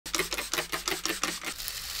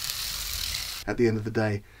At the end of the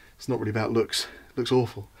day, it's not really about looks. It looks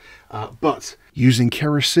awful. But using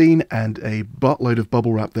kerosene and a buttload of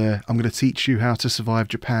bubble wrap there, I'm going to teach you how to survive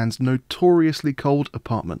Japan's notoriously cold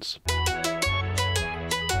apartments.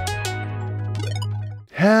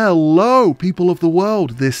 Hello, people of the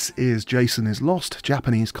world. This is Jason is Lost,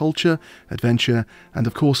 Japanese culture, adventure, and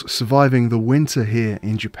of course surviving the winter here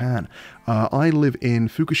in Japan. I live in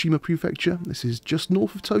Fukushima Prefecture. This is just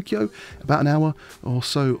north of Tokyo, about an hour or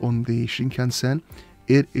so on the Shinkansen.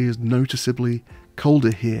 It is noticeably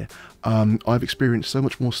colder here. I've experienced so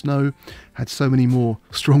much more snow, had so many more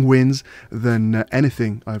strong winds than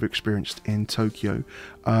anything I've experienced in Tokyo.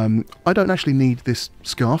 I don't actually need this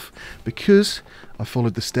scarf because I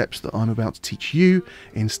followed the steps that I'm about to teach you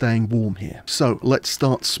in staying warm here. So let's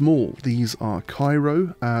start small. These are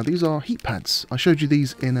Cairo. These are heat pads. I showed you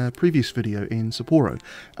these in a previous video in Sapporo.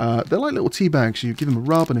 They're like little tea bags. You give them a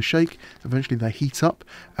rub and a shake. Eventually they heat up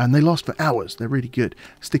and they last for hours. They're really good.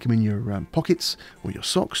 Stick them in your pockets or your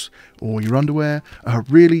socks or your underwear.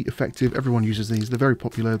 Really effective. Everyone uses these. They're very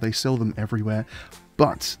popular. They sell them everywhere.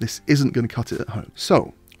 But this isn't going to cut it at home.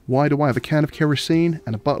 So why do I have a can of kerosene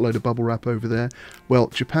and a buttload of bubble wrap over there? Well,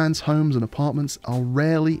 Japan's homes and apartments are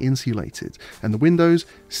rarely insulated, and the windows,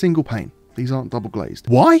 single pane. These aren't double glazed.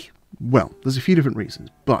 Why? Well, there's a few different reasons,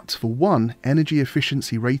 but for one, energy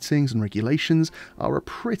efficiency ratings and regulations are a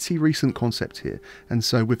pretty recent concept here, and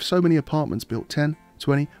so with so many apartments built 10,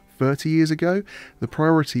 20, 30 years ago, the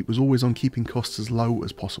priority was always on keeping costs as low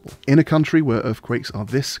as possible. In a country where earthquakes are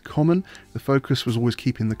this common, the focus was always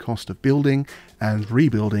keeping the cost of building and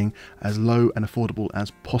rebuilding as low and affordable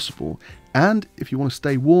as possible. And if you want to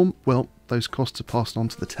stay warm, well, those costs are passed on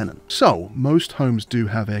to the tenant. So, most homes do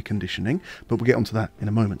have air conditioning, but we'll get onto that in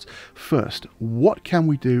a moment. First, what can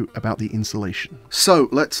we do about the insulation? So,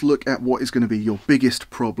 let's look at what is going to be your biggest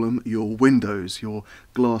problem, your windows, your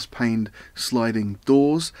glass-paned sliding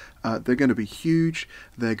doors. They're going to be huge,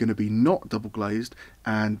 they're going to be not double glazed,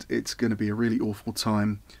 and it's going to be a really awful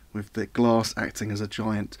time with the glass acting as a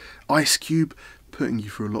giant ice cube, putting you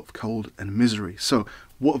through a lot of cold and misery. So,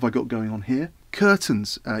 what have I got going on here?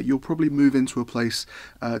 Curtains. You'll probably move into a place,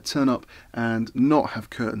 turn up and not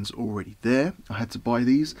have curtains already there. I had to buy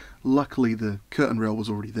these. Luckily the curtain rail was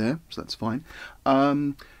already there, so that's fine.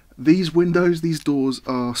 These windows, these doors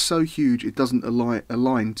are so huge it doesn't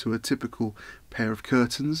align to a typical pair of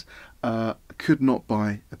curtains. Could not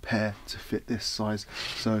buy a pair to fit this size,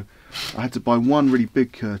 so I had to buy one really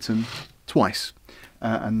big curtain twice,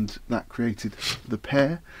 and that created the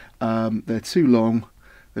pair. They're too long.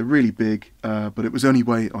 They're really big, but it was the only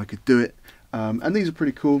way I could do it. And these are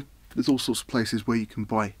pretty cool. There's all sorts of places where you can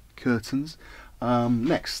buy curtains.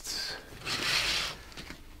 Next,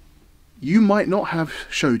 you might not have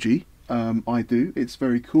shoji. I do. It's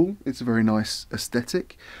very cool. It's a very nice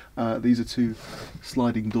aesthetic. These are two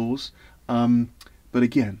sliding doors. But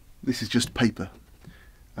again, this is just paper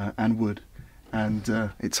and wood.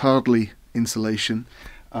 And it's hardly insulation.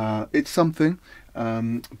 It's something.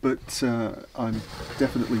 But I'm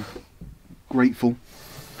definitely grateful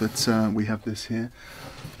that we have this here.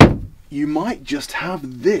 You might just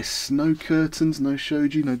have this, no curtains, no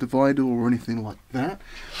shoji, no divider or anything like that.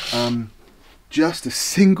 Just a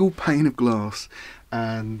single pane of glass,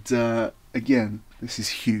 and again, this is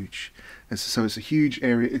huge. So it's a huge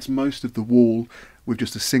area. It's most of the wall with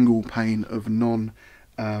just a single pane of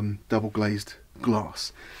non-double glazed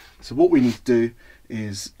glass. So what we need to do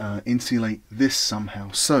is insulate this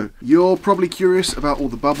somehow. So you're probably curious about all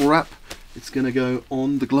the bubble wrap. It's going to go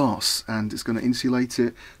on the glass and it's going to insulate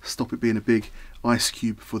it, stop it being a big ice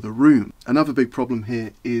cube for the room. Another big problem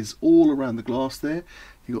here is all around the glass there.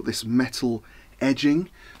 You've got this metal edging.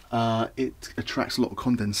 It attracts a lot of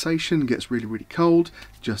condensation, gets really, really cold,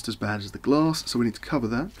 just as bad as the glass. So we need to cover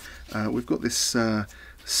that. We've got this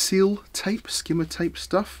seal tape, skimmer tape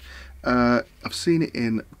stuff. I've seen it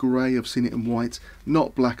in grey, I've seen it in white,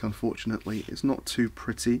 not black unfortunately. It's not too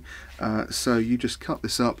pretty. So you just cut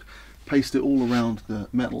this up, paste it all around the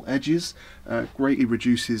metal edges, greatly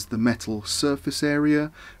reduces the metal surface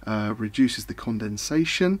area, reduces the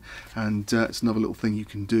condensation, and it's another little thing you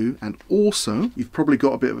can do. And also, you've probably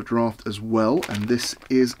got a bit of a draft as well, and this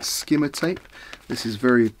is skimmer tape. This is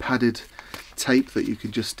very padded tape that you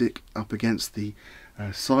can just stick up against the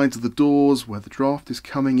sides of the doors where the draft is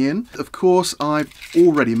coming in. Of course, I've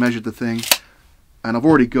already measured the thing, and I've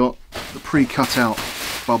already got the pre-cut out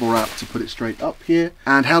bubble wrap to put it straight up here.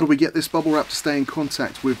 And how do we get this bubble wrap to stay in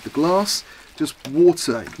contact with the glass? Just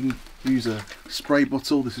water. You can use a spray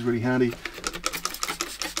bottle. This is really handy.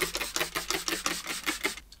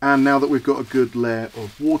 And now that we've got a good layer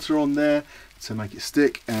of water on there, to make it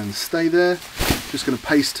stick and stay there. Just going to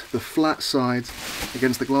paste the flat sides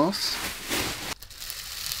against the glass.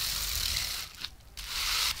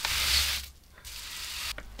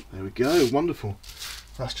 There we go, wonderful.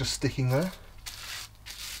 That's just sticking there.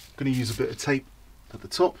 I'm going to use a bit of tape at the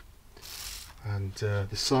top and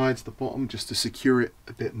the sides, the bottom, just to secure it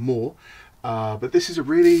a bit more. But this is a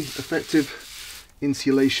really effective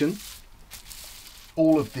insulation.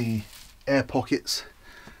 All of the air pockets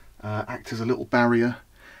act as a little barrier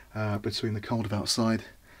between the cold of outside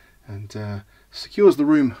and secures the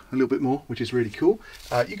room a little bit more, which is really cool.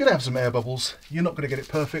 You're going to have some air bubbles. You're not going to get it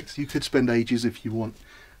perfect. You could spend ages if you want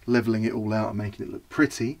leveling it all out and making it look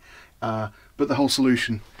pretty. But the whole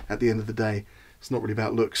solution at the end of the day, it's not really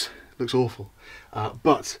about looks. It looks awful.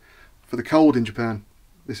 But for the cold in Japan,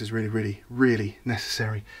 this is really, really, really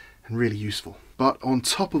necessary and really useful. But on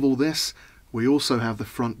top of all this, we also have the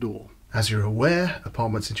front door. As you're aware,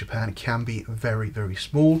 apartments in Japan can be very, very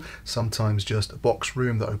small, sometimes just a box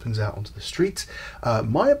room that opens out onto the street.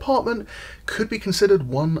 My apartment could be considered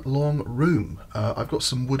one long room. I've got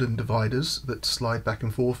some wooden dividers that slide back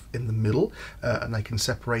and forth in the middle, and they can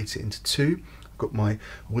separate it into two. I've got my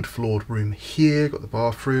wood-floored room here, got the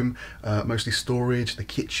bathroom, mostly storage, the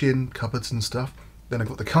kitchen, cupboards and stuff. Then I've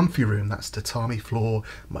got the comfy room, that's tatami floor,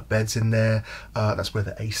 my bed's in there, that's where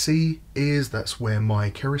the AC is, that's where my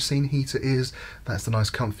kerosene heater is, that's the nice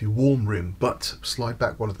comfy warm room. But slide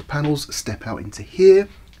back one of the panels, step out into here,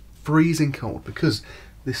 freezing cold, because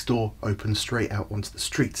this door opens straight out onto the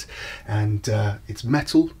street. And it's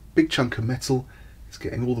metal, big chunk of metal, it's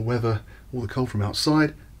getting all the weather, all the cold from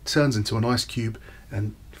outside, turns into an ice cube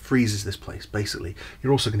and freezes this place, basically.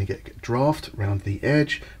 You're also going to get draft around the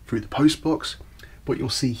edge, through the post box. What you'll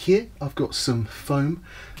see here, I've got some foam,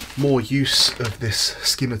 more use of this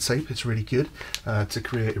skimmer tape, it's really good to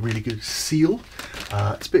create a really good seal.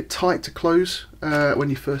 It's a bit tight to close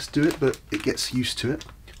when you first do it, but it gets used to it.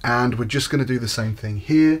 And we're just going to do the same thing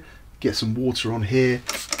here, get some water on here.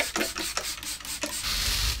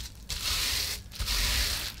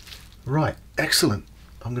 Right, excellent.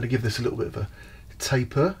 I'm going to give this a little bit of a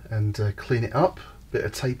taper and clean it up, bit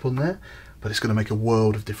of tape on there, but it's going to make a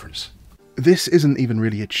world of difference. This isn't even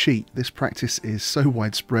really a cheat. This practice is so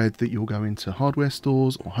widespread that you'll go into hardware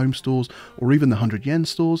stores or home stores or even the 100 yen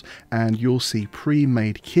stores and you'll see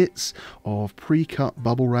pre-made kits of pre-cut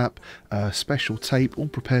bubble wrap, special tape, all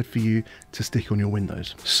prepared for you to stick on your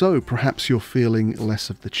windows. So perhaps you're feeling less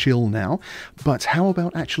of the chill now, but how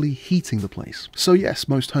about actually heating the place? So yes,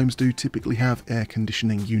 most homes do typically have air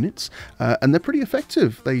conditioning units and they're pretty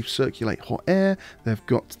effective. They circulate hot air, they've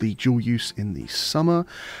got the dual use in the summer,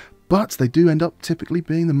 but they do end up typically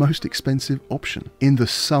being the most expensive option. In the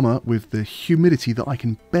summer, with the humidity that I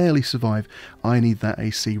can barely survive, I need that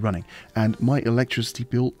AC running, and my electricity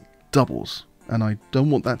bill doubles. And I don't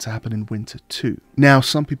want that to happen in winter too. Now,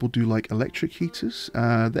 some people do like electric heaters.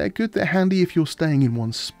 They're good, they're handy if you're staying in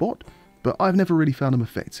one spot, but I've never really found them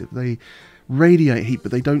effective. They radiate heat,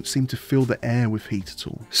 but they don't seem to fill the air with heat at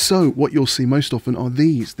all. So what you'll see most often are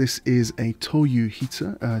these. This is a toyu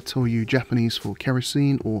heater, toyu Japanese for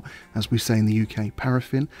kerosene, or as we say in the UK,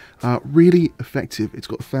 paraffin. Really effective. It's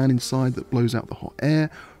got a fan inside that blows out the hot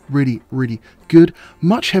air. Really, really good.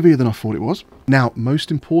 Much heavier than I thought it was. Now,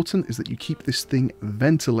 most important is that you keep this thing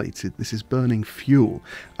ventilated. This is burning fuel.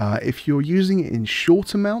 If you're using it in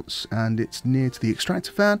short amounts and it's near to the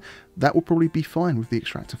extractor fan, that will probably be fine with the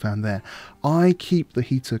extractor fan there. I keep the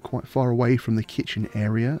heater quite far away from the kitchen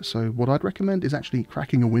area, so what I'd recommend is actually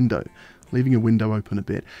cracking a window, leaving a window open a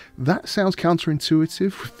bit. That sounds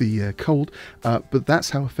counterintuitive with the cold, but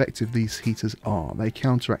that's how effective these heaters are. They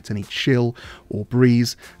counteract any chill or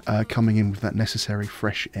breeze coming in with that necessary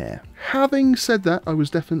fresh air. Having said that, I was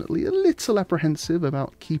definitely a little apprehensive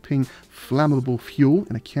about keeping flammable fuel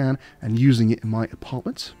in a can and using it in my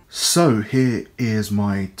apartment. So here is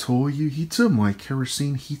my toyu heater, my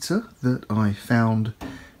kerosene heater that I found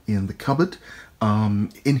in the cupboard.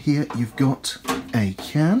 In here you've got a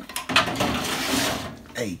can,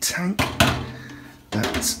 a tank,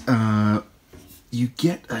 that you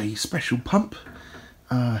get a special pump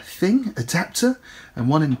thing, adapter, and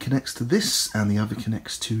one end connects to this and the other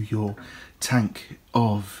connects to your tank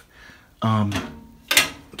of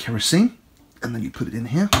kerosene, and then you put it in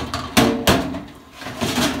here.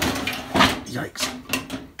 Yikes.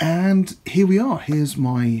 And here we are. Here's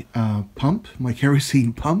my pump, my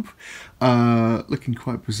kerosene pump, looking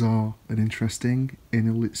quite bizarre and interesting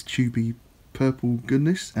in all its tubey purple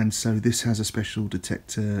goodness. And so this has a special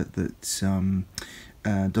detector that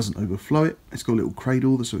doesn't overflow it. It's got a little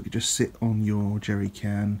cradle so it could just sit on your jerry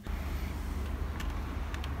can.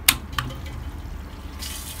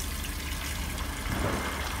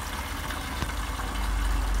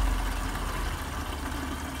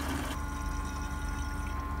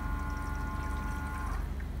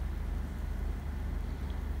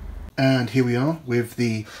 And here we are with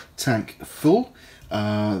the tank full.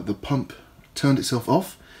 The pump turned itself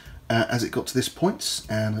off as it got to this point,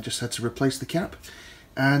 and I just had to replace the cap,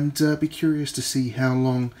 and be curious to see how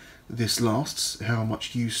long this lasts, how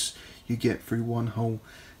much use you get through one whole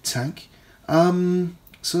tank.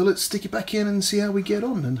 So let's stick it back in and see how we get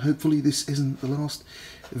on, and hopefully this isn't the last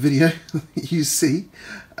video you see.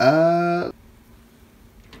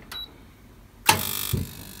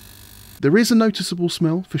 There is a noticeable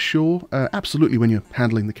smell for sure, absolutely when you're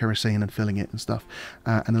handling the kerosene and filling it and stuff,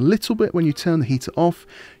 and a little bit when you turn the heater off.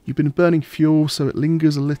 You've been burning fuel, so it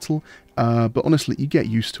lingers a little, but honestly you get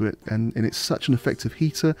used to it, and it's such an effective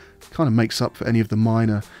heater, it kind of makes up for any of the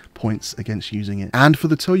minor points against using it. And for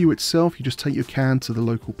the toyu itself, you just take your can to the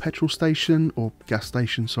local petrol station, or gas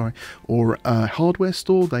station, sorry, or hardware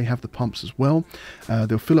store. They have the pumps as well.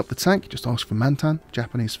 They'll fill up the tank, just ask for mantan,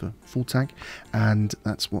 Japanese for full tank, and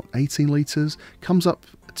that's what, 18 litres, comes up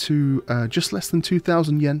to just less than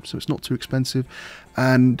 2,000 yen, so it's not too expensive,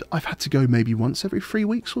 and I've had to go maybe once every 3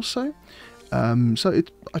 weeks or so.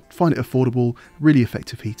 I find it affordable, really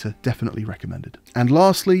effective heater, definitely recommended. And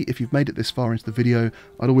lastly, if you've made it this far into the video,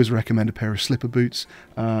 I'd always recommend a pair of slipper boots.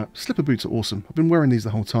 Slipper boots are awesome. I've been wearing these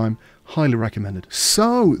the whole time. Highly recommended.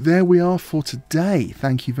 So there we are for today.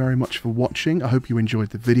 Thank you very much for watching. I hope you enjoyed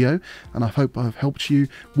the video, and I hope I've helped you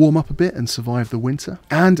warm up a bit and survive the winter.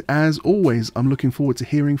 And as always, I'm looking forward to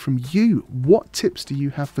hearing from you. What tips do you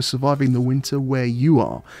have for surviving the winter where you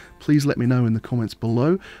are? Please let me know in the comments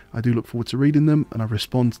below. I do look forward to reading them, and I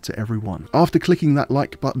respond to everyone. After clicking that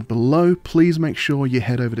like button below, please make sure you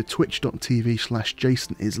head over to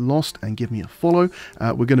twitch.tv/JasonIsLost and give me a follow.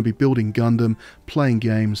 We're going to be building Gundam, playing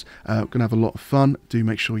games, we're going to have a lot of fun. Do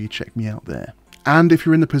make sure you check me out there. And if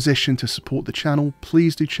you're in the position to support the channel,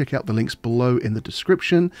 please do check out the links below in the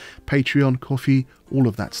description. Patreon, Coffee, all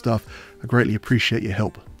of that stuff. I greatly appreciate your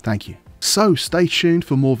help. Thank you. So stay tuned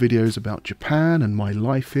for more videos about Japan and my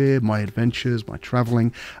life here, my adventures, my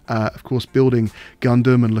traveling, of course building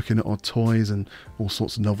Gundam and looking at odd toys and all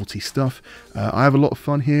sorts of novelty stuff. I have a lot of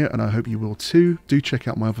fun here, and I hope you will too. Do check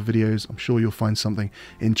out my other videos. I'm sure you'll find something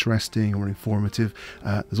interesting or informative.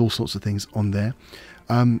 There's all sorts of things on there.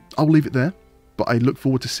 I'll leave it there, but I look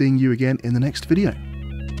forward to seeing you again in the next video.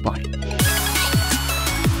 Bye.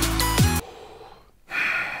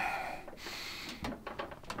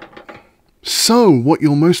 So, what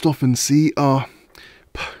you'll most often see are